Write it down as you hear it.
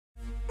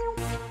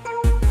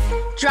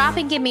Drop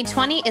and Give Me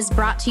 20 is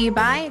brought to you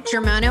by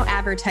Germono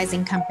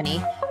Advertising Company.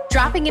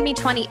 Drop and Give Me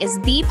 20 is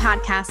the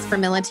podcast for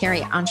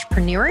military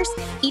entrepreneurs.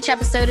 Each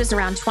episode is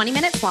around 20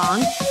 minutes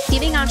long,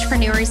 giving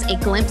entrepreneurs a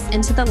glimpse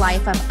into the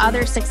life of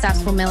other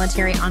successful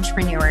military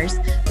entrepreneurs,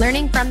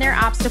 learning from their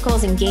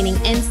obstacles and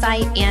gaining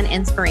insight and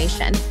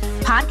inspiration.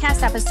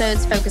 Podcast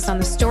episodes focus on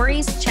the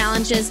stories,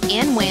 challenges,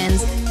 and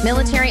wins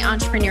military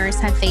entrepreneurs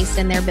have faced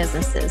in their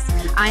businesses.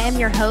 I am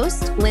your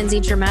host, Lindsay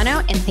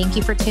Germono, and thank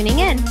you for tuning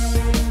in.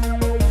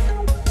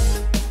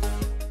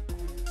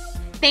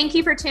 Thank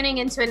you for tuning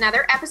into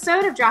another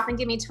episode of Drop and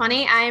Give Me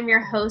 20. I am your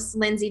host,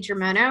 Lindsay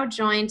Germono,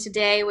 joined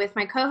today with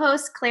my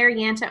co-host, Claire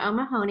Yanta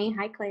O'Mahony.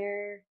 Hi,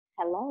 Claire.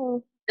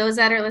 Hello. Those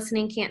that are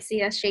listening can't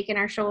see us shaking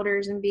our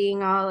shoulders and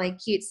being all like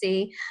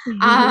cutesy.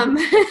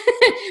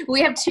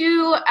 We have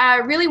two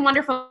really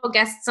wonderful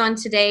guests on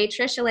today,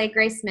 Trish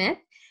Alegre-Smith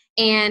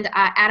and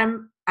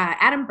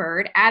Adam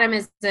Bird. Adam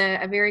is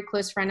a very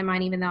close friend of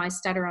mine, even though I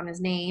stutter on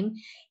his name.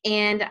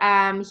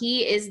 And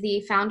he is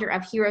the founder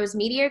of Heroes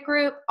Media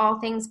Group, all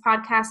things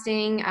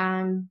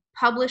podcasting,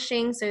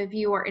 publishing. So if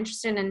you are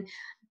interested in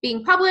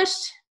being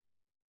published,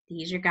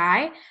 he's your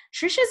guy.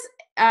 Trish is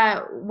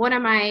one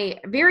of my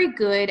very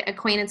good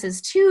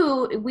acquaintances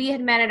too. We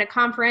had met at a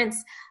conference,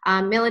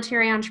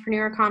 military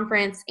entrepreneur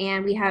conference,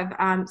 and we have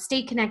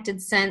stayed connected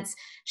since.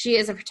 She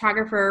is a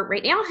photographer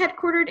right now,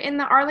 headquartered in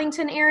the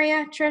Arlington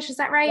area. Trish, is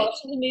that right?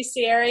 Washington,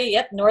 D.C. area.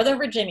 Yep, Northern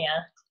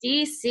Virginia.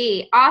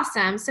 D.C.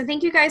 Awesome. So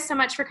thank you guys so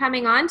much for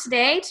coming on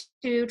today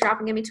to Drop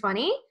and Give Me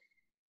 20.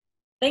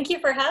 Thank you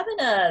for having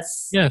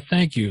us. Yeah,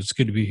 thank you. It's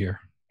good to be here.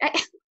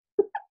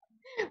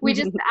 We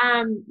just,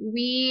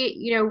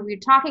 we're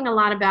talking a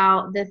lot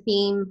about the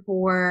theme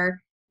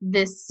for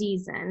this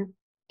season.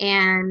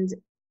 And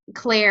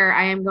Claire,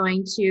 I am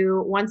going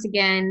to once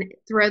again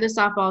throw the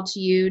softball to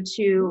you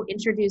to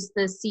introduce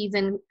the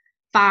season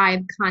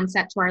 5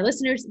 concept to our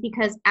listeners,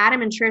 because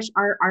Adam and Trish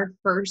are our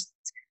first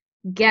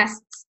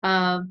guests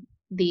of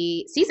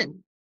the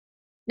season.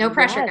 No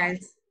pressure,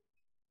 guys.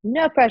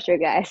 No pressure,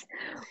 guys.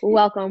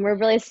 Welcome. We're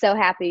really so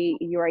happy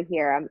you are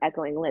here. I'm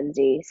echoing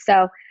Lindsay.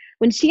 So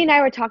when she and I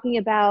were talking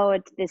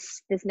about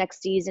this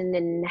next season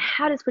and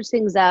how to switch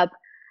things up,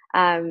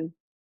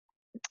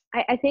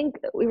 I think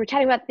we were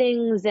chatting about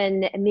things,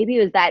 and maybe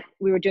it was that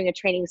we were doing a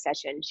training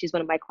session. She's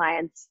one of my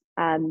clients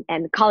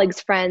and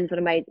colleagues, friends, one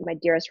of my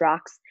dearest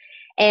rocks.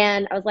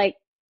 And I was like,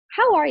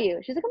 how are you?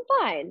 She's like,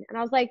 I'm fine. And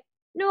I was like,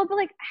 no, but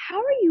like, how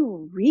are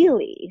you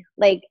really?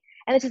 Like,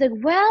 and then she's like,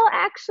 well,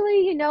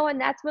 actually,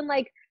 and that's when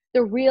like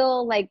the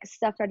real like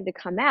stuff started to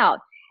come out.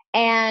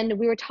 And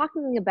we were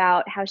talking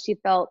about how she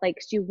felt like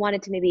she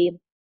wanted to maybe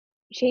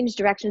change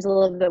directions a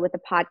little bit with the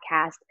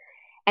podcast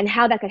and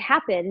how that could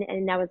happen.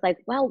 And I was like,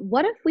 well,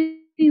 what if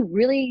we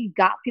really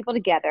got people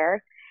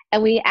together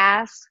and we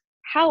asked,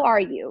 how are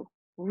you?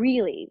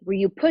 Really? Were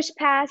you pushed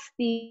past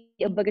the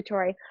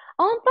obligatory,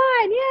 oh,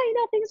 I'm fine.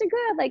 Yeah, things are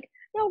good. Like,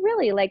 no,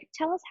 really, like,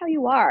 tell us how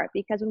you are.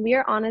 Because when we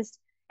are honest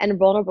and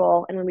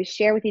vulnerable and when we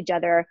share with each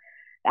other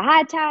the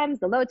high times,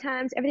 the low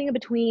times, everything in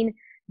between,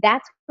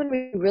 that's when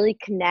we really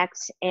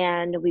connect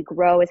and we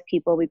grow as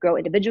people. We grow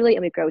individually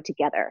and we grow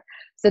together.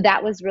 So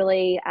that was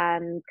really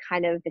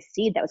kind of the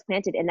seed that was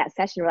planted in that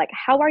session. We're like,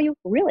 how are you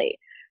really?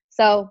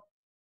 So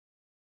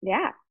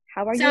yeah,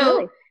 how are you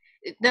really?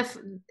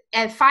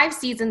 At 5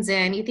 seasons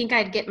in, you think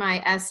I'd get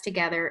my S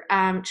together.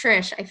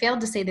 Trish, I failed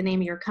to say the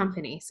name of your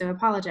company, so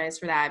apologize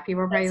for that.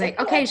 People are probably like,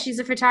 okay, she's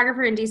a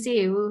photographer in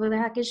DC. Who the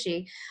heck is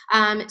she?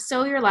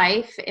 So Your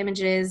Life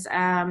Images.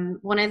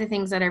 One of the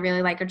things that I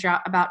really like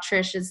about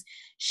Trish is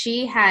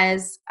she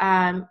has,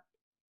 I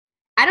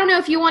don't know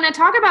if you want to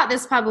talk about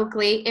this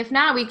publicly. If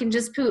not, we can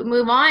just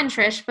move on,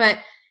 Trish. But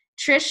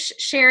Trish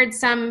shared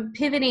some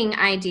pivoting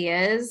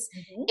ideas.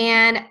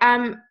 And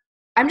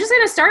I'm just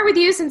going to start with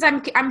you since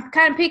I'm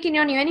kind of picking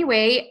on you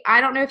anyway. I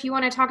don't know if you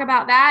want to talk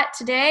about that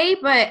today,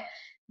 but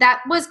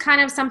that was kind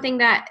of something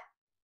that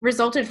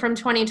resulted from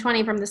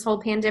 2020, from this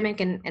whole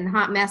pandemic and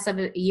hot mess of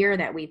a year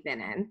that we've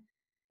been in.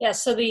 Yeah,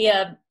 so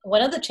the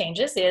one of the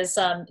changes is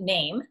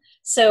name.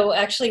 So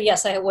actually,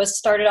 yes, I was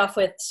started off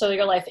with So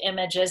Your Life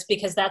Images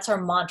because that's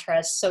our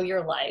mantra, So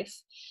Your Life.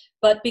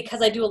 But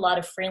because I do a lot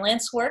of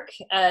freelance work,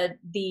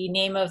 the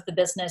name of the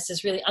business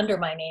is really under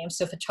my name.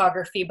 So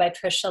Photography by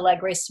Trish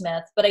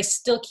Alegre-Smith, but I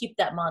still keep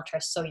that mantra,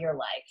 So Your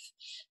Life,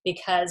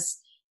 because,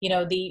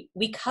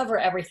 we cover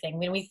everything.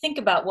 When we think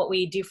about what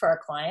we do for our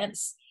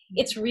clients,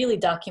 it's really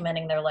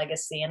documenting their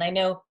legacy. And I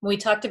know when we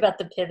talked about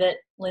the pivot,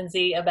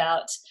 Lindsay,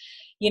 about,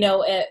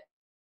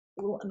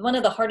 one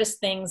of the hardest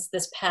things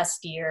this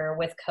past year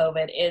with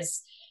COVID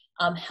is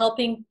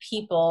helping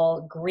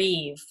people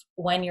grieve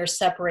when you're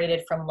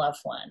separated from loved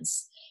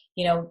ones.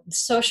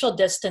 Social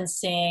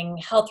distancing,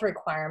 health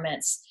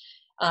requirements,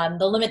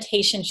 the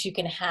limitations you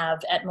can have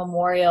at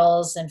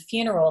memorials and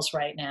funerals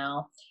right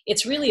now.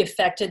 It's really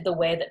affected the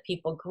way that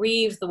people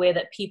grieve, the way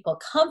that people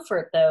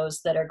comfort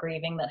those that are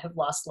grieving, that have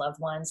lost loved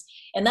ones.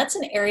 And that's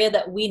an area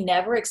that we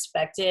never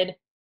expected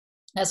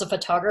as a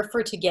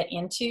photographer to get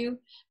into,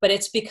 but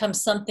it's become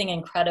something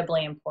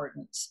incredibly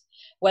important.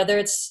 Whether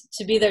it's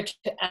to be there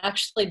to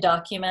actually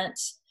document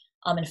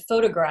and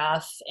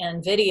photograph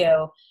and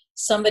video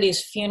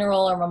somebody's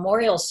funeral or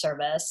memorial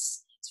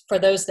service for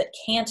those that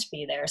can't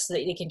be there, so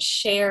that you can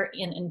share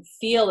in and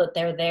feel that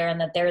they're there and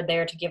that they're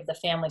there to give the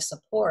family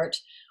support,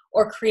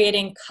 or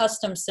creating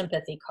custom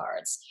sympathy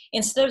cards.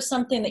 Instead of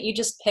something that you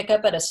just pick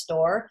up at a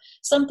store,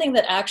 something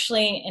that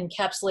actually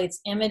encapsulates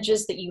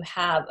images that you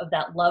have of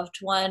that loved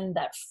one,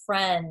 that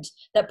friend,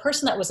 that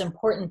person that was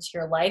important to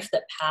your life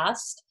that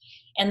passed,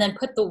 and then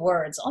put the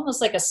words,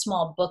 almost like a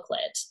small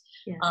booklet.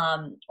 Yeah.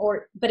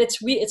 But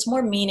it's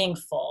more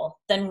meaningful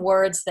than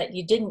words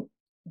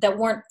that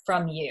weren't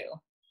from you.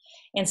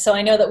 And so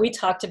I know that we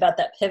talked about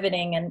that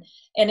pivoting, and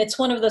it's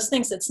one of those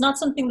things. It's not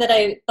something that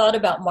I thought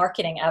about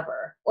marketing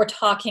ever or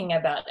talking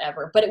about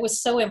ever, but it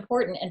was so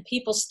important, and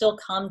people still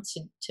come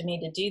to me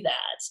to do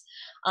that,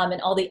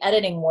 and all the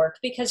editing work,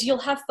 because you'll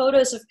have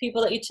photos of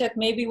people that you took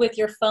maybe with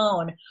your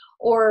phone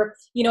or,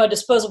 a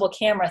disposable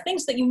camera,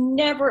 things that you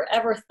never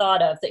ever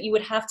thought of that you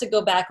would have to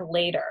go back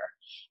later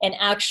and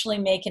actually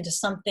make into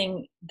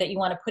something that you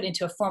want to put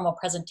into a formal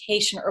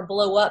presentation or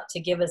blow up to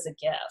give as a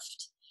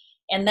gift.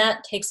 And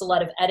that takes a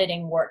lot of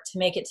editing work to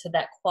make it to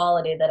that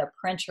quality that a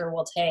printer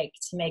will take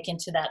to make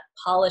into that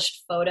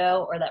polished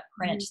photo or that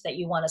print that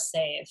you want to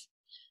save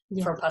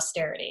for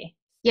posterity.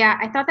 Yeah,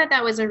 I thought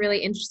that was a really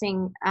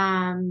interesting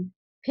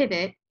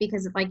pivot,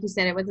 because like you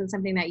said, it wasn't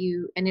something that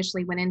you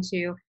initially went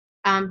into.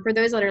 For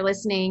those that are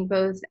listening,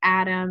 both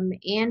Adam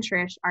and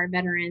Trish are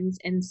veterans.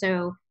 And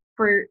so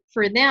for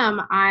them,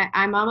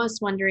 I'm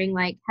almost wondering,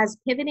 like,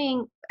 did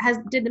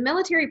the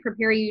military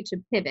prepare you to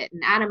pivot?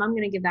 And Adam, I'm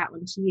going to give that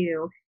one to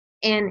you.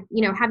 And,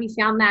 have you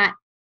found that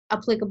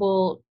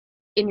applicable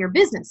in your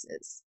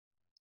businesses?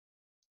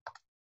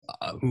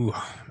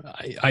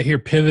 I hear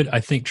pivot. I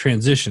think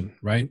transition,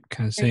 right?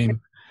 Kind of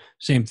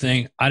same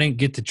thing. I didn't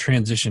get to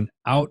transition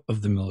out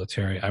of the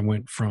military. I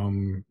went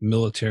from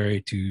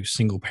military to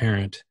single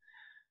parent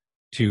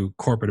to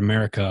corporate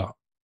America,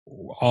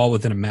 all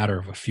within a matter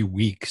of a few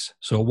weeks.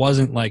 So it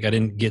wasn't like I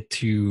didn't get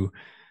to,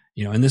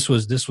 and this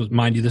was,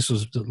 mind you, this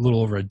was a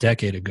little over a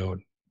decade ago.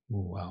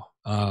 Oh,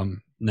 wow.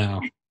 Now,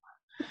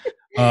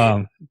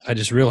 I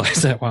just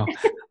realized that. Wow.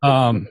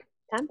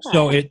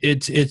 So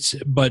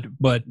but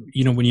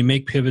when you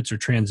make pivots or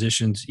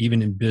transitions,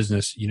 even in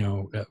business,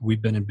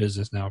 we've been in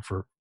business now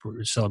for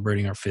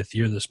celebrating our 5th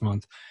year this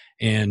month.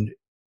 And,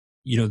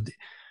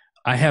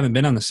 I haven't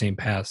been on the same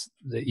path.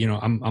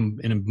 I'm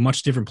in a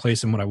much different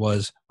place than what I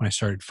was when I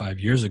started 5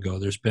 years ago.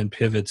 There's been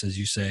pivots, as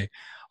you say,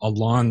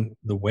 along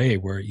the way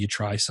where you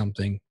try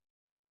something,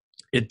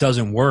 it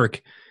doesn't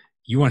work.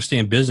 You want to stay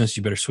in business,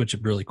 you better switch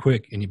it really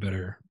quick, and you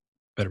better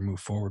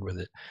move forward with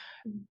it.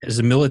 As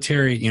the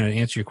military, to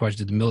answer your question,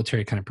 did the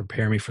military kind of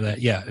prepare me for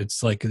that? Yeah,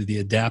 it's like the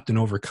adapt and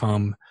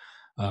overcome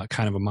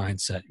kind of a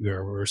mindset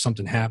where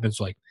something happens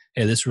like,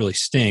 hey, this really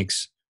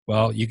stinks.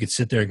 Well, you could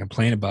sit there and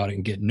complain about it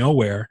and get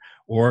nowhere,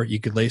 or you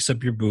could lace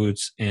up your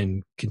boots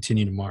and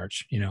continue to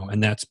march,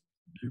 and that's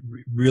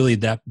really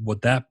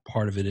what that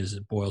part of it is.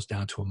 It boils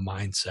down to a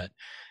mindset,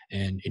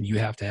 and you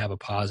have to have a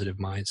positive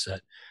mindset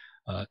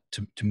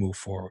to move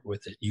forward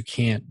with it. You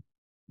can't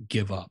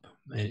give up,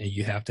 and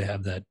you have to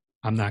have that.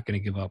 I'm not going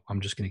to give up. I'm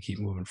just going to keep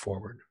moving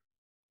forward.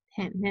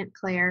 Hint,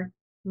 Claire,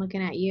 I'm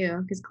looking at you,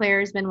 because Claire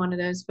has been one of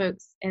those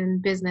folks in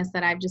business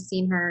that I've just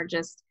seen her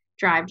just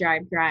drive.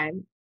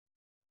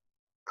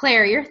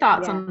 Claire, your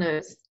thoughts on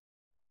those?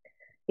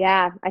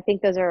 Yeah, I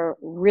think those are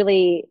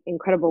really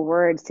incredible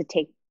words to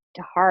take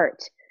to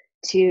heart,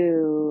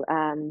 to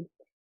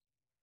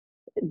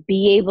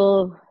be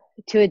able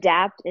to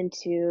adapt and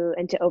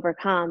to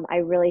overcome. I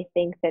really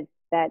think that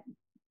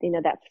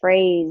that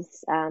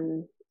phrase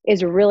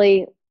is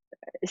really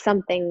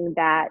something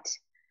that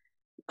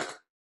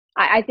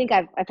I think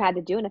I've had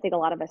to do, and I think a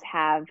lot of us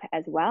have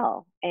as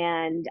well.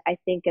 And I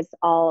think it's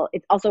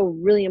also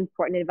really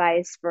important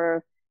advice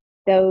for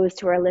those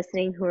who are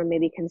listening, who are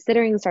maybe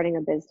considering starting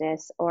a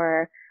business,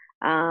 or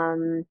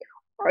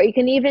you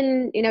can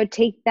even,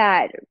 take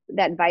that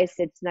advice.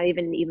 It's not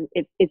even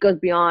it goes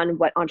beyond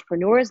what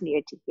entrepreneurs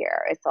need to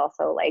hear. It's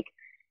also like,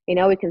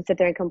 we can sit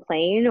there and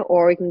complain,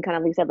 or we can kind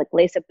of, like you said, like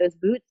lace up those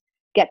boots,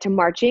 get to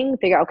marching,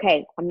 figure,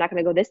 okay, I'm not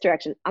going to go this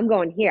direction. I'm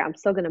going here. I'm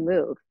still going to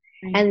move.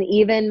 Right. And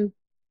even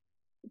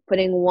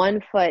putting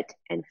one foot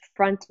in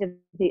front of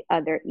the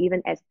other,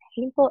 even as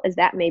painful as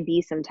that may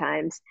be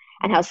sometimes,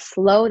 and how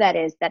slow that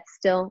is, that's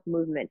still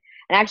movement.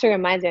 And actually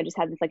reminds me, I just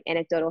had this like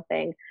anecdotal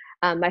thing.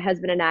 My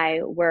husband and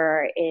I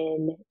were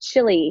in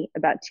Chile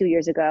about 2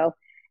 years ago,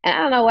 and I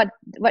don't know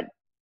what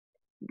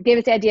gave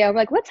us the idea. We're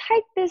like, let's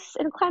hike this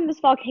and climb this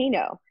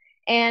volcano.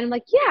 And I'm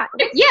like,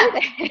 let's do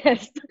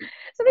this.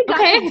 So we got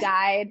this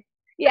guide.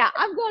 Yeah,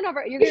 I'm going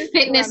over. You're going to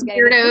fitness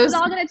weirdos. This is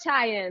all going to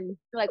tie in.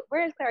 We're like,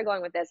 where is Claire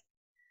going with this?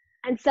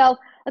 And so,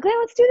 okay,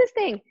 let's do this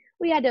thing.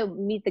 We had to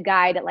meet the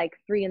guide at like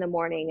 3 a.m.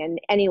 And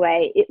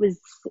anyway,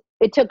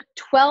 it took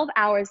 12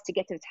 hours to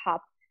get to the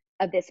top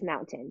of this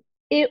mountain.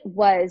 It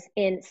was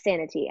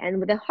insanity.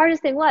 And the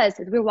hardest thing is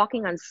we were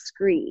walking on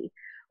scree,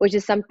 which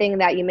is something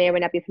that you may or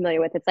may not be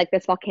familiar with. It's like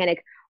this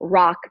volcanic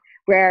rock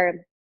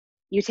where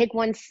You take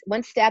one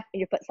step and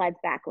your foot slides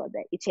back a little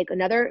bit. You take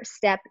another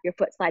step, your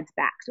foot slides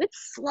back. So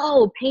it's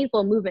slow,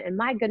 painful movement. And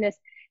my goodness,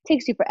 it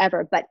takes you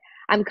forever. But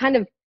I'm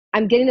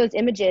getting those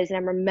images and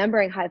I'm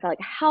remembering how I felt like,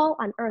 how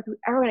on earth are we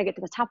ever going to get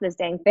to the top of this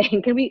dang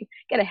thing? Can we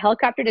get a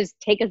helicopter to just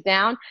take us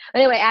down?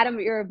 Anyway, Adam,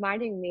 you're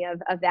reminding me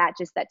of that,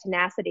 just that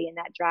tenacity and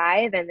that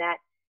drive, and that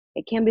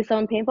it can be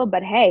so painful,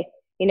 but hey,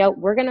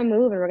 we're going to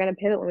move and we're going to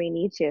pivot when we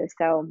need to.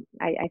 So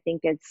I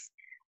think it's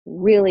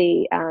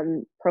really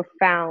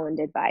profound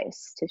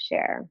advice to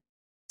share.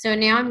 So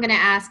now I'm going to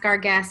ask our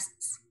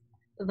guests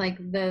like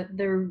the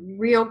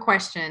real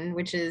question,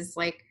 which is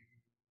like,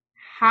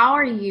 how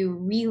are you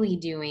really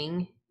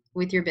doing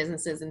with your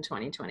businesses in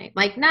 2020?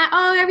 Like, not,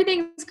 oh,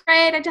 everything's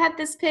great, I had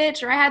this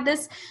pitch, or I had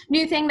this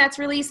new thing that's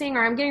releasing,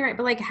 or I'm getting right,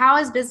 but like, how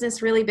has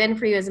business really been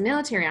for you as a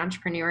military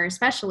entrepreneur,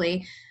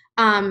 especially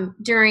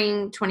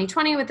during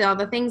 2020 with all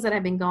the things that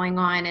have been going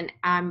on? And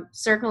I'm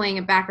circling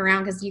it back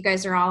around because you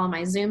guys are all on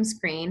my Zoom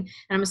screen, and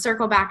I'm gonna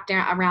circle back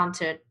down around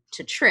to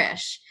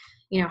Trish.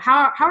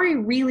 How are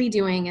you really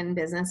doing in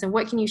business, and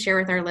what can you share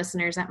with our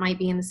listeners that might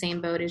be in the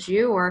same boat as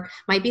you, or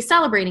might be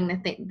celebrating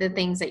the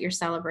things that you're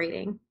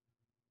celebrating?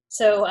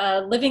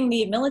 So living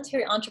the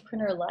military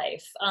entrepreneur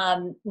life.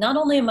 Not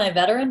only am I a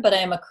veteran, but I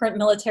am a current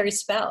military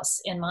spouse,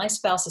 and my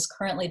spouse is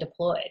currently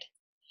deployed.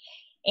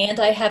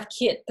 And I have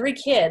 3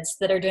 kids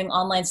that are doing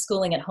online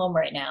schooling at home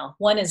right now.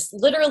 One is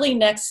literally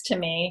next to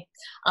me,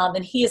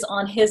 and he is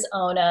on his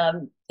own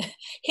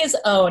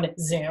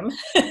Zoom,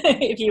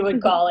 if you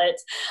would call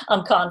it,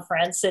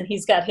 conference. And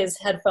he's got his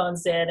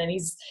headphones in, and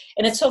it's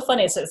so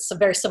funny. So it's a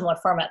very similar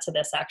format to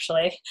this,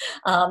 actually,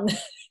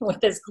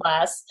 with his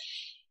class.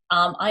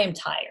 I am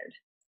tired.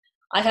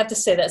 I have to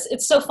say this.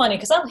 It's so funny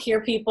because I'll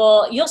hear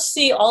people, you'll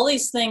see all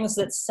these things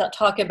that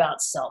talk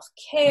about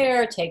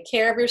self-care, take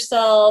care of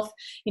yourself,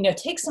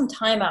 take some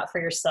time out for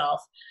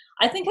yourself.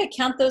 I think I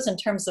count those in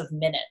terms of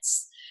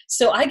minutes.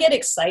 So I get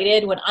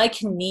excited when I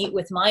can meet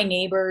with my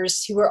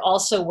neighbors who are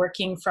also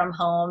working from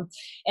home,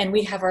 and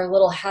we have our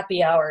little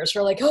happy hours.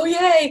 We're like, oh,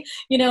 yay,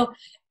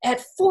 at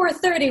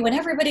 4:30 when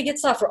everybody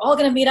gets off, we're all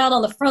going to meet out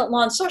on the front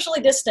lawn, socially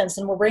distanced,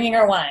 and we're bringing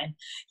our wine.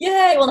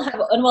 Yay,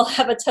 we'll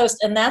have a toast.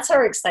 And that's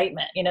our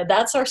excitement.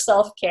 That's our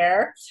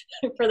self-care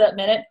for that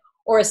minute.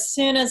 Or as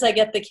soon as I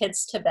get the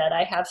kids to bed,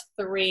 I have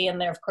 3, and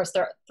there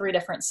are 3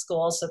 different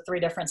schools, so 3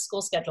 different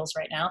school schedules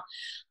right now.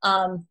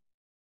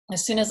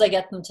 As soon as I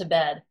get them to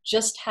bed,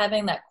 just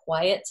having that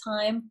quiet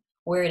time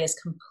where it is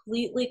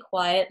completely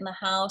quiet in the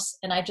house,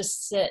 and I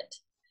just sit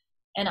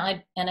and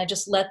I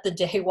just let the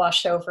day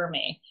wash over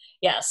me.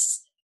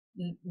 Yes,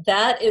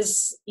 that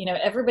is,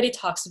 everybody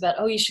talks about,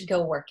 oh, you should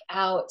go work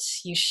out.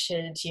 You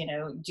should,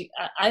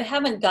 I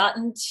haven't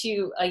gotten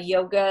to a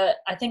yoga.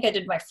 I think I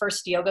did my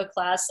first yoga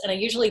class, and I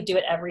usually do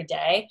it every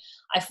day.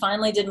 I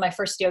finally did my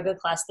first yoga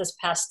class this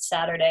past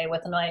Saturday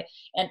with my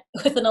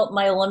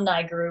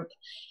alumni group.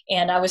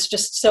 And I was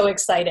just so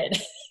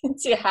excited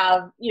to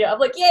have, I'm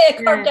like, yay, I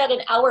carved out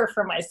an hour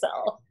for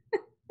myself.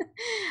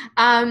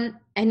 I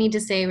need to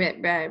say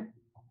that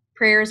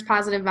prayers,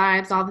 positive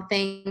vibes, all the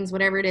things,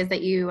 whatever it is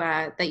that you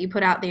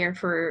put out there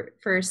for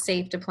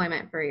safe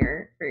deployment for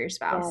your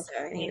spouse. Yes.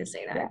 So I need to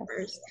say that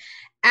first.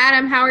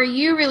 Adam, how are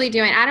you really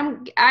doing?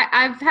 Adam,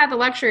 I've had the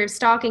luxury of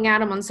stalking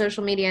Adam on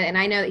social media, and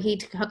I know that he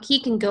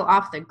can go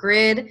off the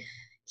grid.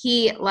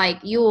 He, like,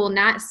 you will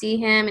not see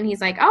him, and he's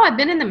like, oh, I've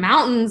been in the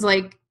mountains,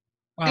 like,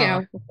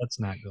 let's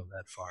not go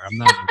that far. I'm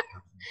not in the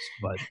mountains,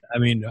 but I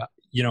mean, I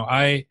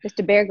just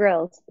a Bear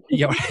Grylls.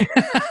 It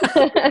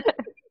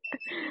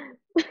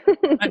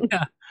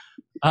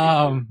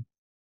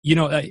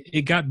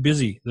got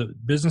busy. The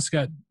business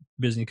got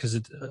busy because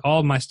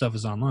all my stuff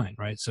is online,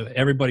 right? So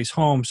everybody's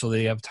home, so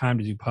they have time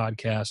to do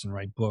podcasts and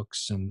write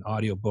books and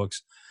audio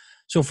books.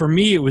 So for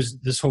me, it was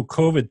this whole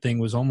COVID thing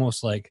was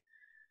almost like,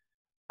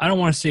 I don't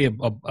want to say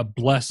a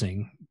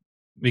blessing,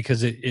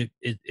 because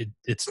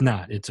it's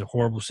not. It's a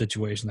horrible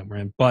situation that we're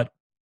in, but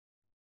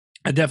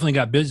I definitely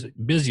got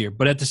busier.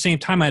 But at the same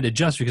time, I had to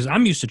adjust because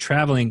I'm used to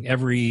traveling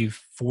every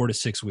 4 to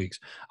 6 weeks.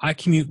 I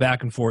commute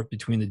back and forth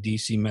between the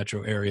DC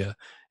metro area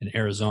and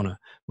Arizona.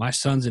 My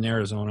son's in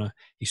Arizona.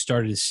 He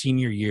started his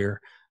senior year.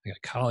 I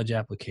got college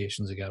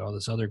applications. I got all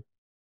this other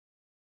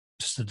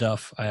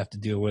stuff I have to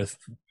deal with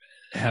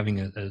having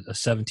a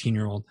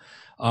 17-year-old.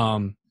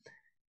 And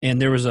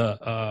there was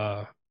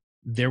a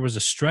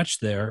stretch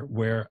there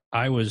where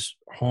I was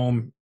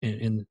home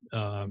in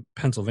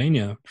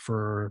Pennsylvania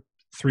for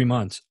 3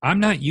 months. I'm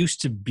not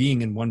used to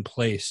being in one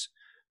place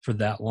for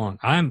that long.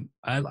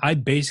 I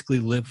basically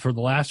lived for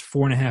the last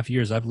 4.5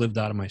 years. I've lived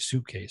out of my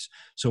suitcase.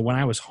 So when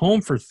I was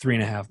home for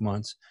 3.5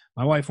 months,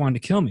 my wife wanted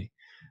to kill me.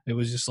 It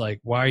was just like,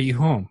 why are you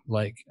home?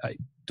 Like,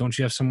 don't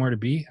you have somewhere to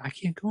be? I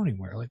can't go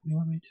anywhere. Like, what do you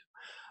want me to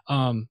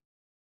do?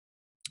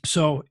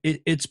 So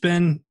it's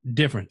been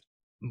different.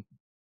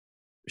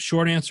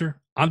 Short answer,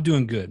 I'm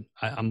doing good.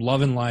 I'm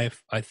loving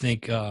life. I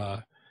think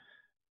any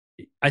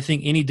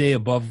day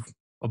above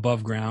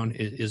ground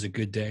is a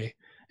good day,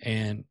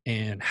 and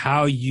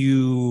how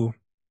you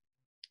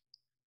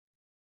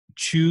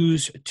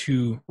choose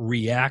to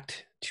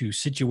react to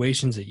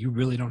situations that you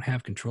really don't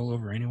have control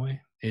over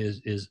anyway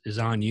is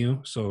on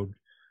you. So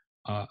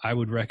I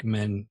would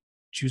recommend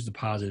choose the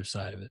positive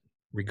side of it,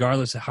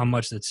 regardless of how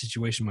much that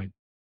situation might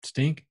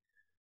stink.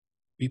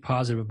 Be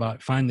positive about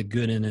it, find the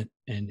good in it,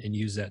 and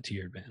use that to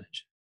your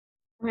advantage.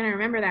 I'm going to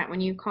remember that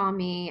when you call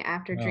me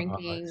after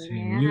drinking.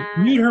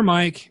 Mute her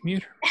mic.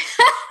 Mute her.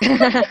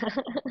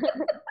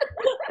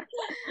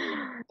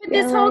 But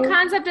this whole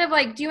concept of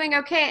like doing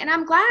okay, and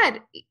I'm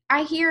glad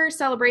I hear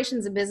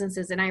celebrations of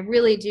businesses, and I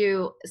really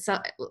do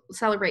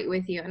celebrate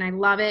with you, and I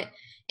love it.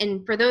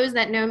 And for those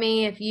that know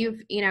me, if you've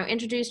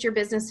introduced your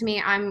business to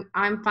me,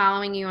 I'm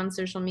following you on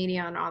social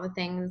media and all the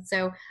things.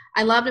 So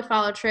I love to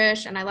follow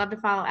Trish, and I love to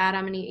follow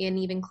Adam and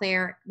even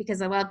Claire,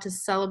 because I love to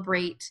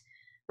celebrate,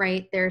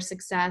 right, their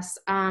success.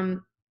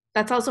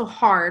 That's also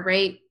hard,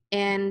 right?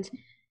 And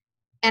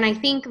I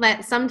think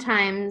that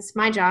sometimes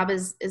my job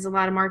is a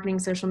lot of marketing,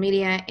 social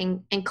media,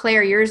 and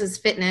Claire, yours is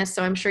fitness.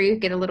 So I'm sure you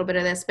get a little bit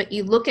of this, but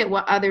you look at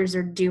what others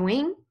are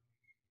doing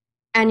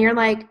and you're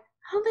like,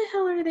 how the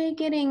hell are they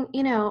getting,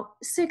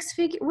 six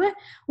figure?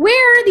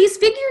 Where are these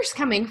figures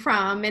coming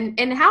from?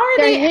 And how are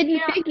They're they hidden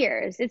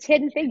figures? It's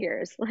hidden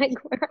figures. Like,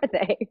 where are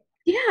they?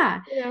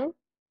 Yeah.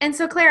 And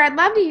so, Claire, I'd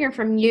love to hear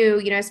from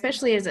you,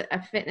 especially as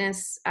a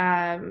fitness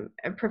a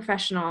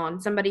professional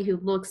and somebody who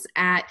looks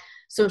at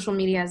social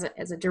media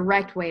as a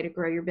direct way to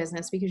grow your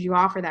business, because you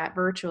offer that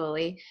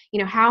virtually.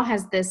 How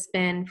has this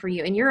been for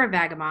you? And you're a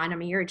vagabond. I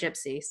mean, you're a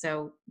gypsy.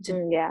 So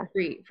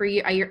for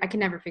you, I can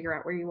never figure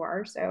out where you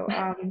are. So,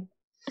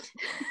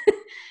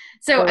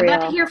 so I'd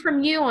love to hear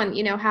from you on,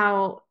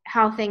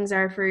 how things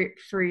are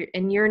for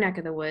in your neck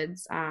of the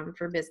woods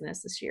for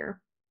business this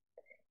year.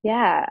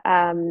 Yeah.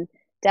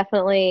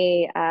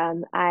 Definitely.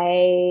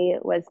 I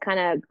was kind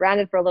of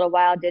grounded for a little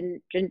while,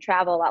 didn't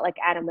travel a lot, like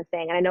Adam was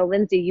saying. And I know,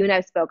 Lindsay, you and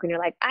I spoke, and you're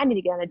like, I need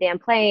to get on a damn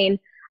plane.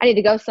 I need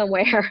to go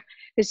somewhere.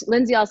 Because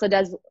Lindsay also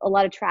does a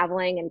lot of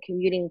traveling and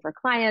commuting for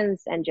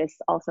clients and just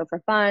also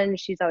for fun.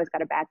 She's always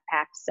got a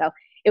backpack. So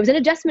it was an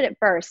adjustment at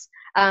first,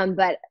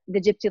 but the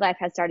gypsy life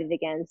has started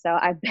again. So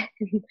I've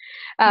been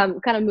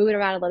kind of moving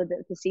around a little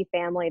bit to see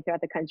family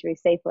throughout the country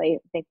safely,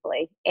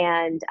 thankfully.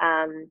 And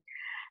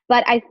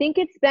but I think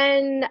it's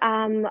been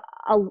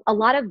a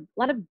lot of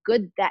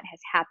good that has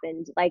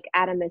happened, like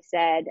Adam has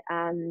said,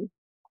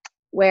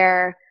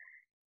 where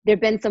there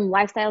have been some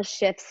lifestyle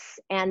shifts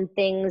and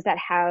things that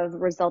have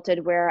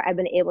resulted where I've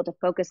been able to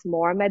focus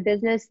more on my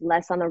business,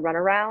 less on the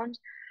runaround,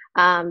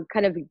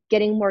 kind of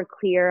getting more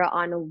clear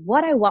on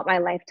what I want my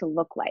life to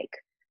look like.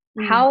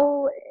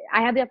 How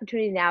I have the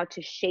opportunity now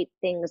to shape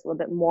things a little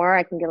bit more.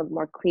 I can get a little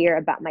more clear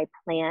about my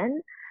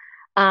plan.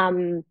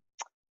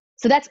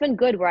 So that's been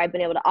good, where I've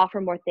been able to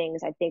offer more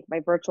things. I think my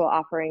virtual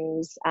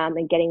offerings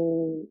and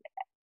getting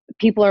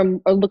people are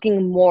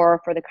looking more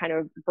for the kind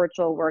of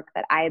virtual work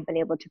that I have been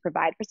able to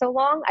provide for so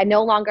long. I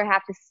no longer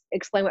have to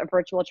explain what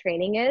virtual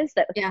training is.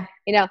 That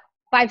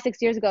 5-6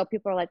 years ago,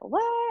 people are like,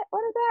 what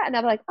is that? And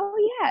I'm like, oh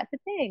yeah, it's a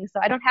thing. So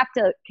I don't have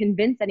to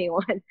convince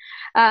anyone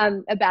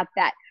about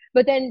that.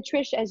 But then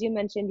Trish, as you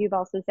mentioned, you've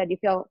also said you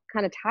feel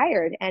kind of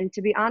tired. And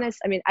to be honest,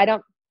 I mean, I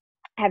don't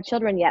have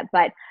children yet,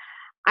 but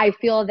I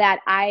feel that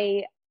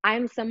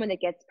I'm someone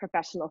that gets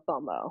professional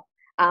FOMO.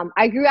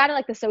 I grew out of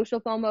like the social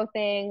FOMO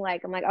thing.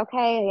 Like, I'm like,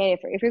 okay,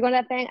 if you're going to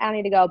that thing, I don't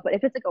need to go. But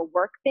if it's like a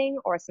work thing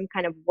or some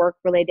kind of work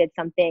related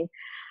something,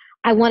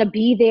 I want to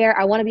be there.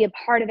 I want to be a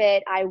part of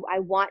it. I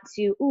want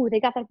to, they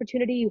got that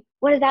opportunity.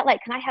 What is that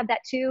like? Can I have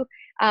that too?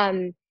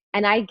 And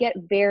I get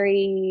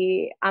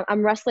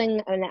I'm wrestling,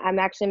 and I'm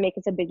actually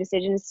making some big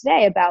decisions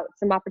today about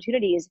some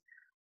opportunities.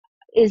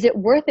 Is it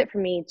worth it for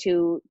me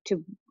to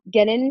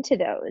get into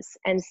those?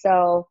 And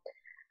so,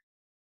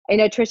 I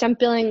know, Trish, I'm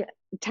feeling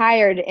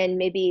tired in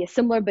maybe a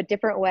similar but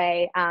different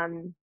way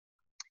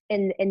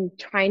in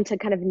trying to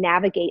kind of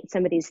navigate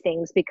some of these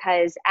things,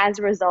 because as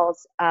a result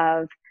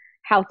of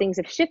how things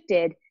have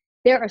shifted,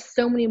 there are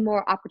so many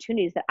more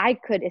opportunities that I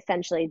could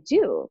essentially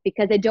do,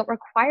 because they don't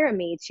require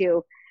me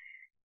to,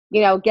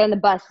 get on the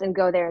bus and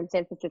go there in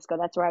San Francisco.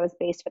 That's where I was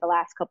based for the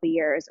last couple of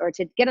years, or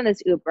to get on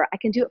this Uber. I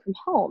can do it from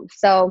home.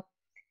 So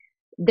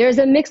there's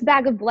a mixed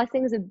bag of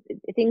blessings of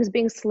things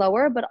being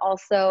slower, but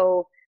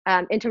also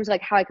in terms of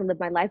like how I can live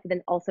my life, but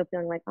then also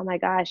feeling like, oh my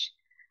gosh,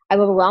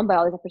 I'm overwhelmed by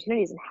all these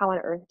opportunities, and how on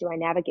earth do I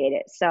navigate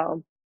it?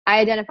 So I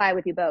identify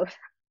with you both.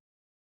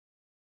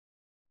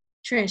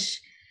 Trish,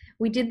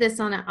 we did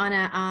this on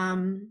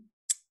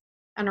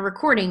a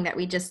recording that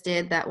we just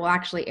did that will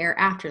actually air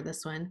after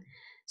this one.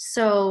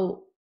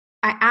 So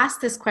I asked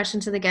this question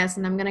to the guests,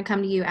 and I'm going to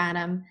come to you,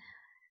 Adam.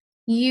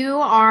 You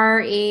are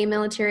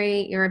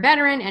you're a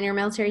veteran, and you're a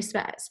military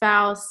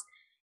spouse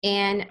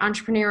and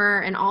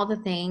entrepreneur and all the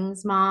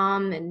things,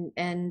 mom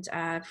and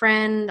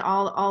friend,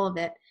 all of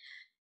it.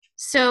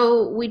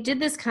 So we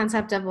did this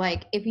concept of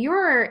like, if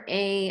you're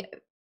a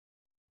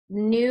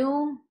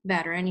new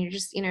veteran, you're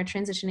just,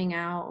 transitioning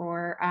out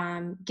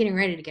or getting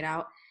ready to get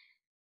out,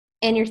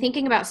 and you're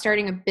thinking about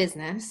starting a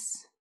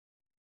business,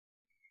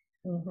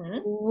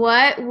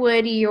 what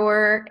would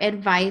your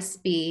advice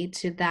be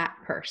to that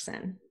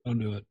person? Don't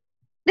do it.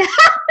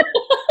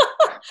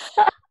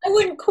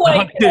 wouldn't quite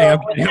I'm go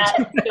with kidding.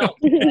 that.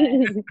 Don't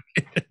do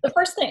it. The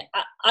first thing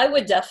I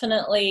would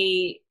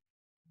definitely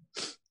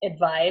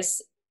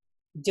advise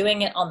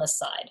doing it on the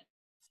side.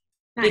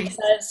 Nice.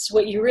 Because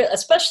what you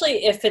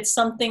especially if it's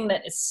something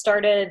that is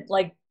started,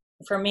 like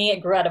for me, it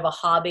grew out of a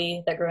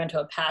hobby that grew into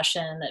a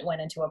passion that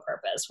went into a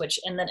purpose, which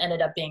and then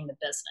ended up being the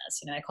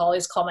business. I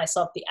always call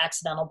myself the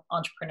accidental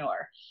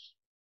entrepreneur.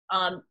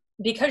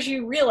 Because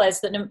you realize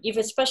that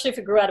especially if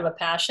it grew out of a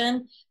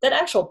passion, that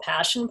actual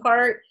passion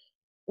part,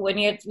 when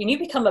you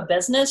become a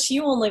business,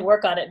 you only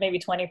work on it maybe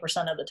 20%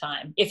 of the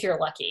time, if you're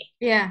lucky.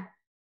 Yeah.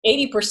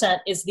 80%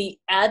 is the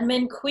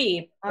admin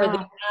creep or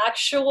the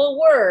actual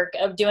work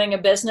of doing a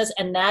business.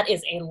 And that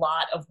is a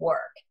lot of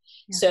work.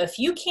 Yeah. So if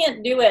you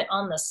can't do it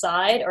on the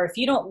side, or if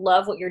you don't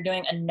love what you're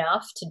doing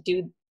enough to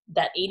do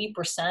that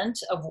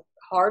 80% of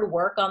hard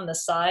work on the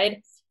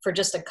side for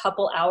just a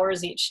couple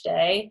hours each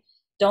day,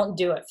 don't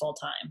do it full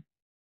time.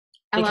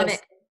 I love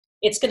it.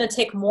 It's going to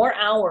take more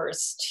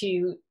hours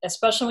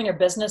especially when your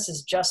business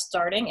is just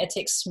starting, it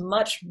takes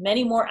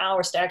many more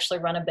hours to actually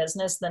run a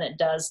business than it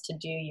does to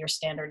do your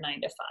standard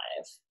 9 to 5.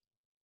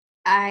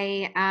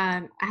 I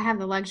have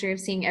the luxury of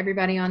seeing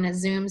everybody on a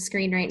Zoom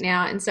screen right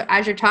now. And so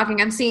as you're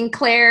talking, I'm seeing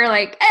Claire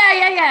like,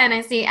 yeah. And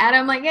I see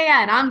Adam like,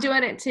 yeah. And I'm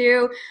doing it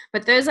too.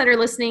 But those that are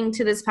listening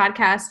to this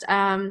podcast,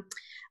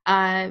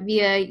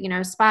 via,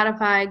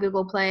 Spotify,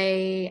 Google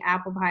Play,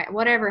 Apple Pie,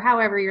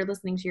 however you're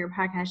listening to your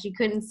podcast, you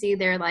couldn't see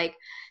their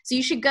so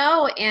you should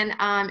go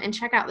and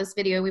check out this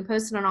video. We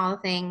posted on all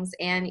the things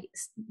and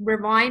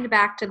rewind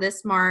back to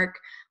this mark,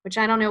 which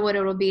I don't know what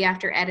it'll be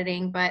after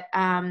editing, but,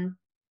 and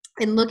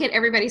look at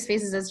everybody's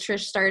faces as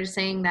Trish started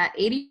saying that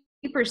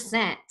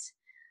 80%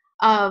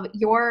 of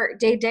your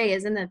day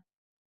is in the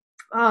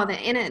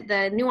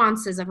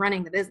nuances of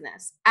running the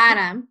business.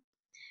 Adam,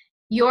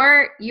 if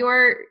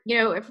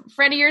a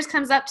friend of yours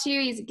comes up to you,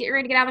 he's getting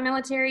ready to get out of the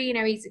military,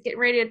 he's getting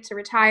ready to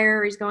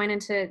retire, or he's going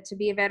into to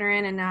be a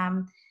veteran,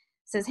 and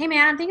says, hey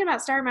man, I'm thinking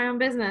about starting my own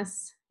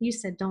business. You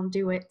said, don't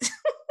do it.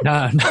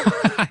 No.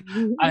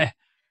 I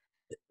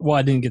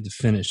didn't get to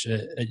finish.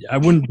 I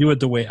wouldn't do it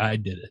the way I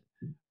did it.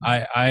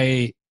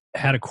 I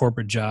had a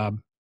corporate job,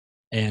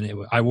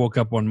 and I woke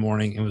up one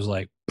morning and was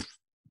like,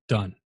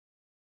 done.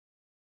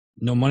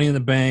 No money in the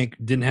bank,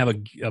 didn't have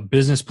a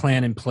business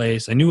plan in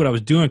place. I knew what I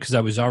was doing because I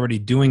was already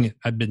doing it.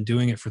 I'd been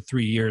doing it for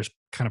 3 years,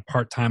 kind of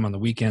part-time on the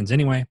weekends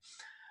anyway.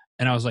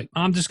 And I was like,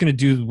 I'm just going to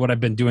do what I've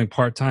been doing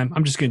part-time.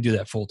 I'm just going to do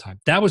that full-time.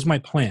 That was my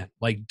plan.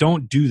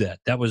 Don't do that.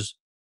 That was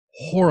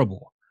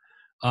horrible.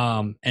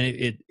 And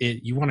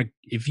if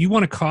you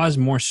want to cause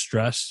more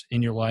stress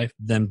in your life,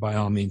 then by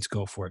all means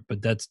go for it.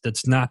 But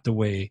that's not the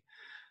way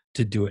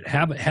to do it.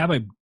 Have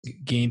a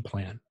game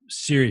plan,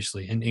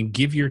 seriously, and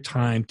give your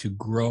time to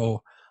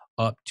grow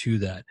up to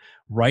that.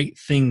 Write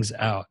things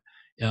out.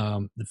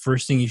 The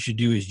first thing you should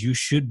do is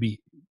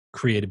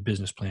create a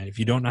business plan. If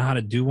you don't know how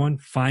to do one,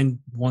 find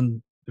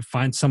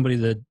somebody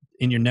that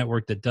in your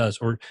network that does.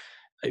 Or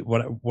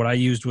what I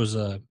used was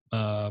in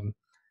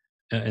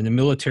the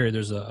military,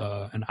 there's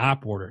an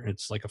op order.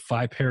 It's like a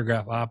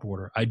 5-paragraph op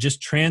order. I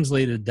just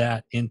translated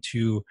that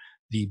into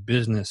the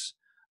business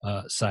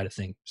side of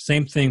things.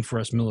 Same thing for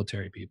us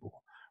military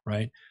people,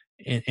 right?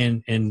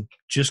 And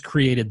just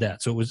created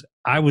that. So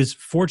I was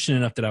fortunate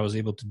enough that I was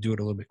able to do it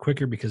a little bit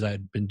quicker because I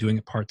had been doing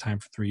it part-time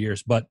for 3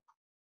 years. But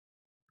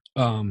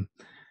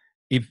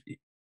if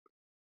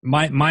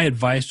my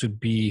advice would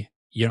be,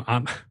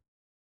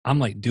 I'm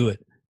like, do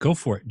it, go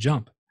for it,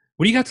 jump.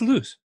 What do you got to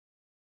lose?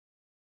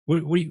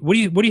 What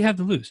do you have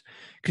to lose?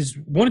 Because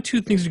one of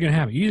two things are going to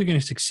happen. You're either going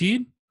to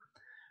succeed,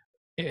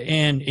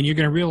 and you're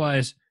going to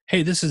realize,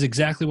 hey, this is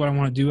exactly what I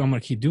want to do. I'm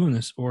going to keep doing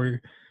this.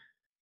 Or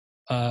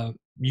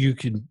you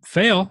could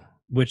fail,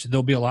 which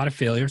there'll be a lot of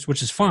failures,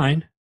 which is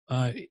fine,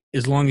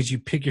 as long as you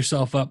pick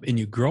yourself up and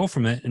you grow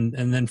from it.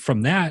 And then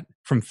from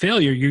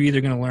failure, you're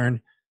either going to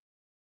learn,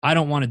 I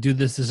don't want to do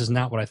this. This is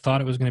not what I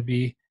thought it was going to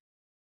be.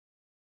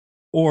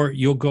 Or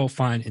you'll go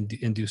find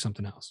and do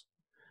something else.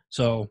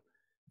 So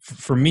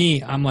for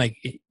me, I'm like,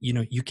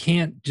 you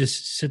can't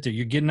just sit there.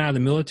 You're getting out of the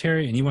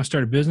military and you want to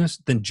start a business,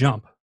 then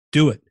jump,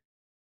 do it.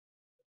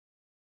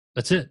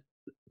 That's it.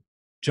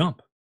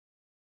 Jump.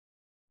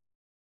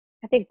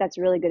 I think that's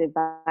really good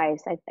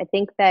advice. I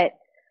think that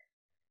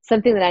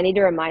something that I need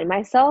to remind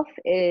myself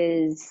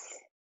is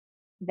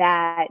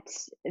that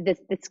this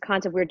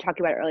concept we were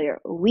talking about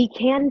earlier, we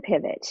can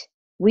pivot.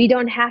 We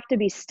don't have to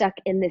be stuck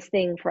in this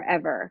thing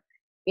forever.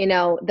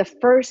 The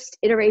first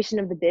iteration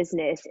of the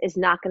business is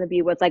not going to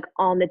be what's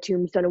on the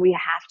tombstone, and we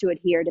have to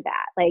adhere to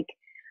that.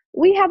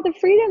 We have the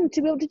freedom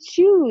to be able to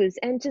choose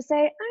and to say, I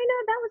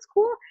know that was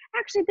cool.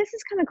 Actually, this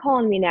is kind of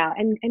calling me now,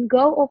 and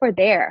go over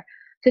there.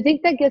 So I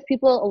think that gives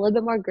people a little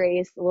bit more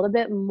grace, a little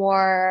bit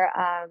more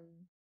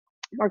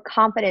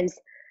confidence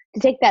to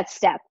take that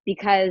step,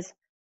 because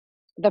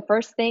the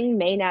first thing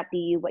may not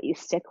be what you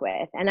stick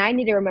with. And I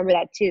need to remember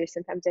that too.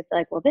 Sometimes I feel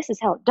like, well, this is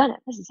how I've done it.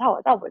 This is how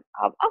I've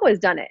always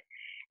done it.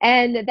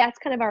 And that's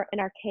kind of an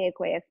archaic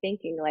way of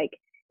thinking.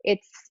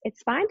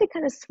 It's fine to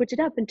kind of switch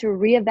it up and to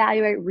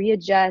reevaluate,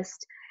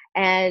 readjust,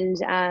 and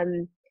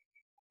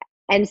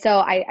And so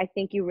I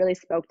think you really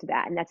spoke to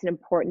that. And that's an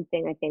important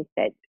thing. I think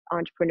that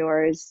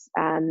entrepreneurs,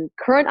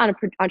 current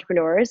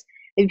entrepreneurs,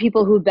 maybe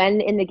people who've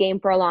been in the game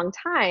for a long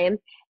time,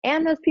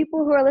 and those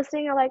people who are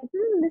listening are like,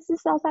 this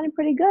is all sounding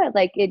pretty good.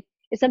 Like it's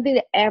something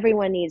that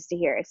everyone needs to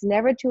hear. It's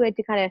never too late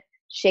to kind of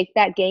shake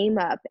that game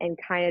up and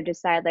kind of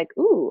decide like,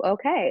 ooh,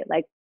 okay.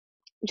 Like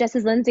just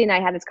as Lindsay and I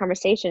had this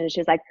conversation, and she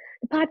was like,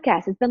 the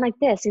podcast, it's been like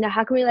this,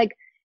 how can we like,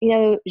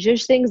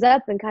 zhuzh things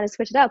up and kind of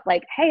switch it up?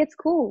 Like, hey, it's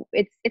cool.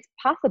 It's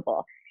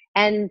possible.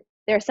 And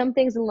there are some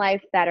things in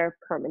life that are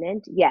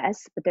permanent,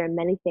 yes, but there are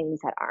many things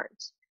that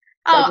aren't.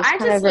 So I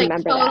just like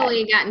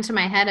totally got into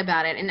my head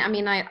about it. And I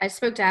mean, I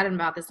spoke to Adam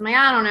about this. I'm like,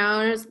 I don't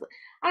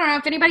know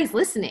if anybody's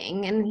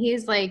listening. And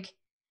he's like,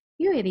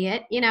 you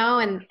idiot,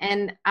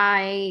 and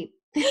I,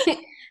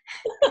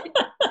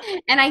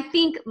 and I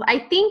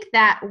think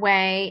that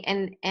way.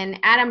 And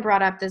Adam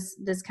brought up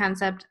this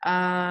concept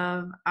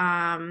of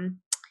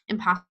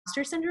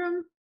imposter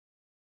syndrome.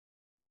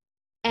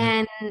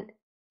 And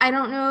I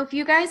don't know if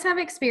you guys have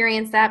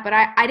experienced that, but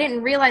I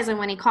didn't realize it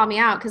when he called me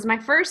out, because my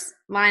first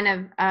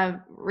line of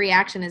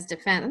reaction is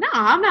defense. No,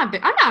 I'm not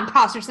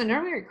imposter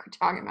syndrome. What are you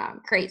talking about? I'm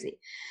crazy.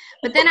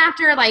 But then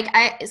after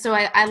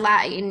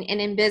I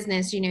in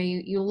business,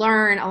 you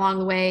learn along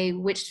the way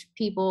which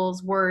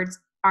people's words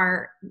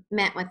are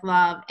meant with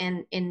love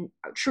and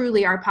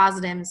truly are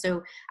positive.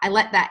 So I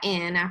let that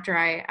in after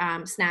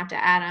I snapped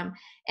at Adam.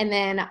 And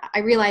then I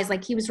realized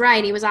like he was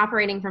right. He was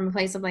operating from a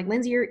place of like,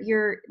 Lindsay,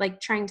 you're like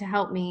trying to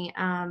help me.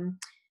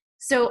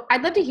 So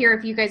I'd love to hear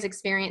if you guys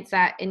experience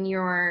that in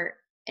your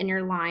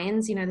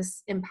lines,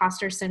 this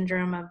imposter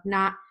syndrome of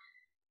not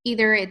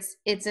either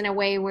it's in a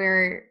way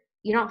where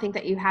you don't think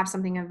that you have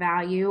something of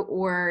value,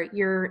 or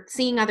you're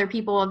seeing other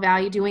people of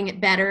value doing it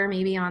better,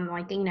 maybe on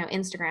like,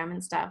 Instagram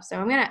and stuff. So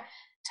I'm going to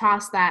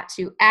toss that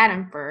to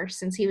Adam first,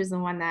 since he was the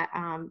one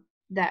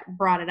that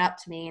brought it up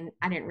to me, and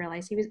I didn't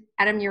realize he was.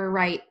 Adam, you were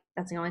right.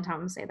 That's the only time I'm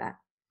going to say that.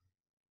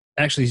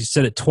 Actually, she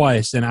said it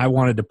twice, and I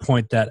wanted to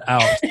point that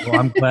out. So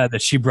I'm glad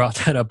that she brought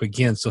that up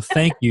again. So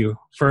thank you,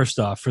 first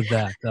off, for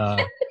that.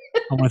 I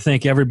want to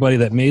thank everybody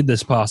that made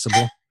this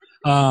possible.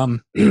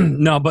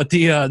 No, but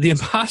the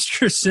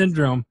imposter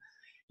syndrome,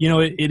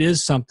 it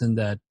is something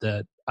that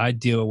I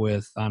deal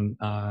with on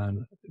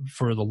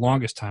for the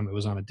longest time. It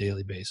was on a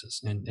daily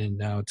basis, and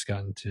now it's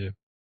gotten to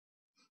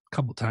a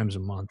couple times a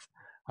month.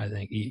 I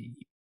think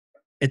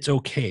it's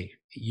okay.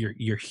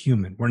 You're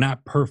human. We're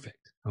not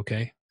perfect.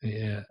 Okay,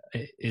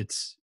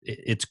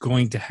 it's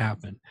going to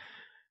happen.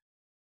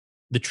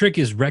 The trick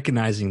is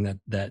recognizing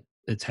that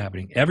it's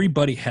happening.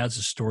 Everybody has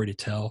a story to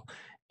tell,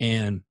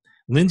 and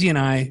Lindsay and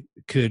I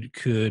could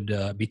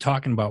be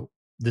talking about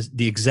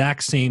the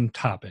exact same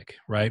topic,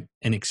 right?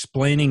 And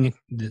explaining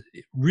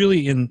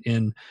really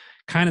in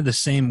kind of the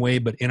same way,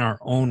 but in our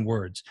own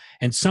words.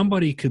 And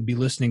somebody could be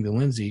listening to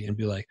Lindsay and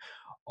be like,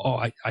 oh,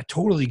 I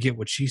totally get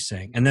what she's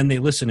saying. And then they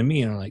listen to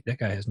me and are like, that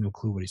guy has no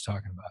clue what he's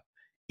talking about.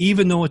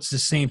 Even though it's the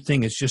same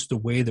thing, it's just the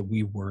way that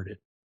we word it.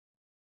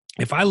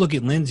 If I look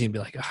at Lindsay and be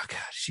like, oh God,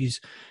 she's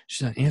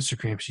on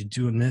Instagram, she's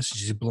doing this,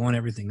 she's blowing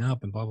everything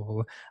up and blah, blah,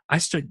 blah.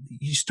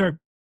 You start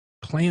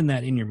playing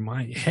that in your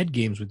mind, head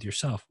games with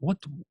yourself. What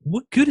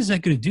good is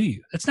that going to do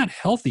you? That's not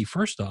healthy,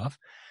 first off.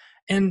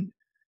 And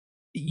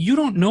you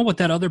don't know what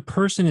that other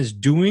person is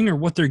doing or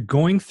what they're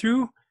going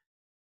through.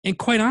 And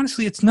quite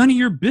honestly, it's none of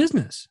your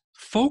business.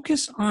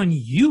 Focus on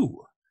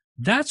you.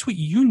 That's what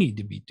you need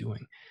to be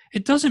doing.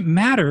 It doesn't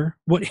matter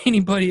what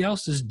anybody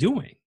else is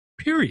doing,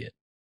 period.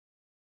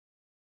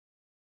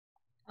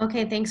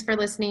 Okay, thanks for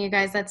listening, you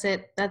guys. That's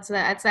it. That's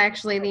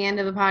actually the end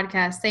of the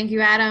podcast. Thank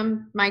you,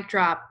 Adam. Mic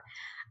drop.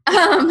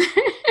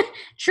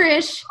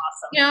 Trish,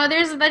 awesome.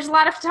 There's a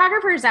lot of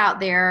photographers out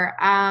there.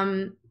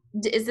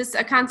 Is this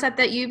a concept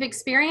that you've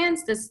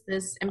experienced,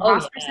 this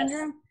imposter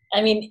syndrome?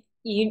 I mean,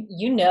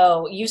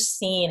 you've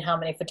seen how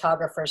many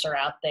photographers are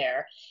out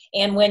there.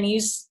 And when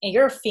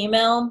you're a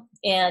female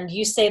and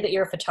you say that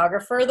you're a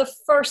photographer, the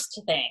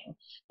first thing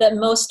that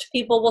most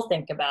people will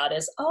think about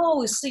is,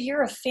 oh, so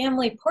you're a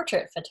family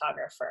portrait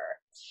photographer.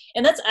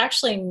 And that's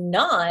actually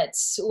not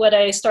what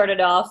I started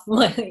off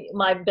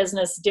my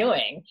business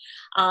doing.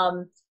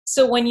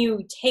 So when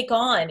you take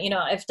on,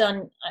 I've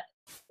done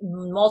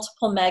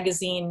multiple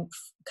magazine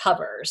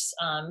covers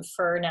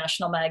for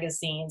national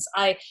magazines.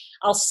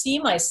 I'll see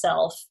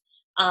myself,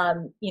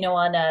 on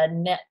a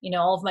net,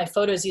 all of my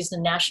photos used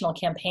in national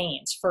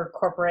campaigns for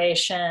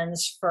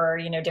corporations, for,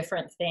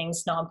 different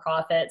things,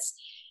 nonprofits.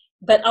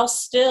 But I'll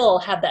still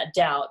have that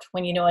doubt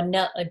when,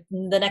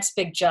 the next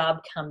big job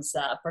comes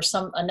up or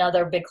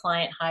another big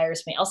client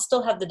hires me. I'll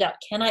still have the doubt,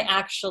 can I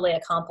actually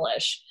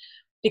accomplish?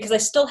 Because I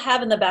still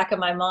have in the back of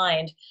my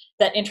mind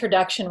that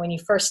introduction when you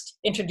first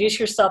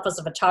introduce yourself as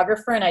a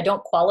photographer, and I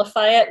don't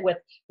qualify it with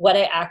what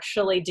I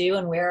actually do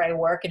and where I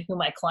work and who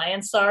my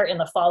clients are in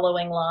the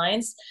following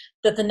lines,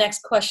 that the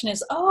next question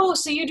is, oh,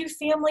 so you do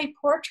family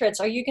portraits.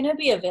 Are you going to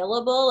be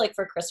available like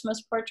for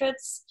Christmas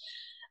portraits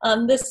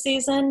this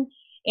season?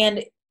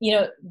 And,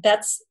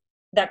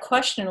 that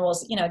question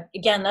was,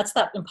 again, that's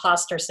that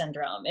imposter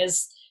syndrome,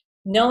 is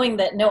knowing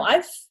that, no,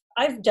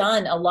 I've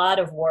done a lot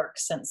of work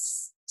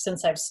since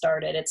I've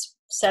started. It's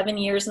 7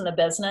 years in the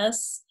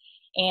business,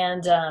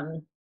 and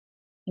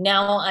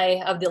now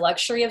I have the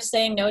luxury of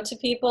saying no to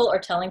people or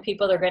telling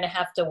people they're going to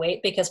have to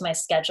wait because my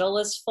schedule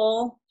is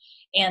full,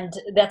 and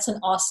that's an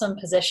awesome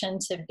position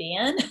to be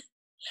in.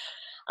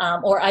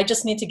 Or I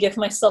just need to give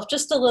myself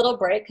just a little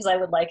break because I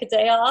would like a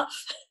day off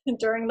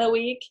during the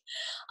week.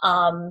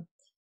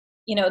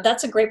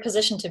 That's a great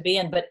position to be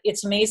in, but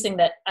it's amazing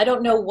that I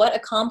don't know what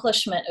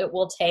accomplishment it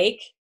will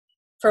take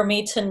for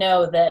me to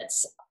know that,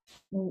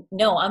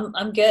 no,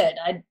 I'm good.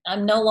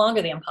 I'm no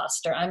longer the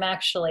imposter. I'm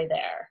actually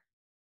there.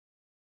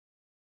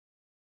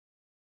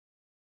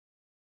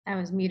 I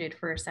was muted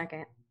for a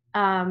second.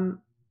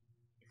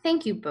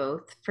 Thank you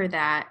both for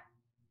that.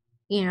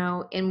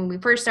 And when we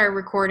first started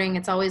recording,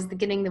 it's always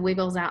getting the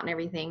wiggles out and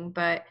everything,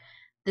 but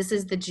this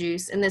is the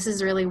juice. And this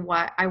is really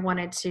what I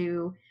wanted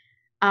to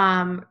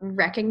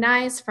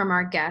recognize from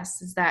our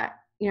guests, is that,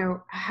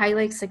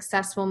 highly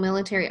successful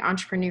military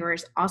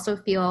entrepreneurs also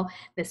feel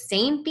the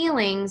same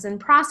feelings and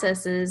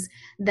processes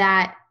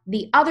that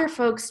the other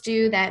folks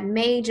do that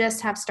may just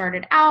have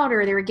started out,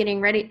 or they were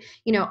getting ready,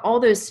 all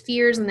those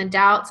fears and the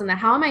doubts and the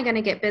how am I going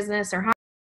to get business, or how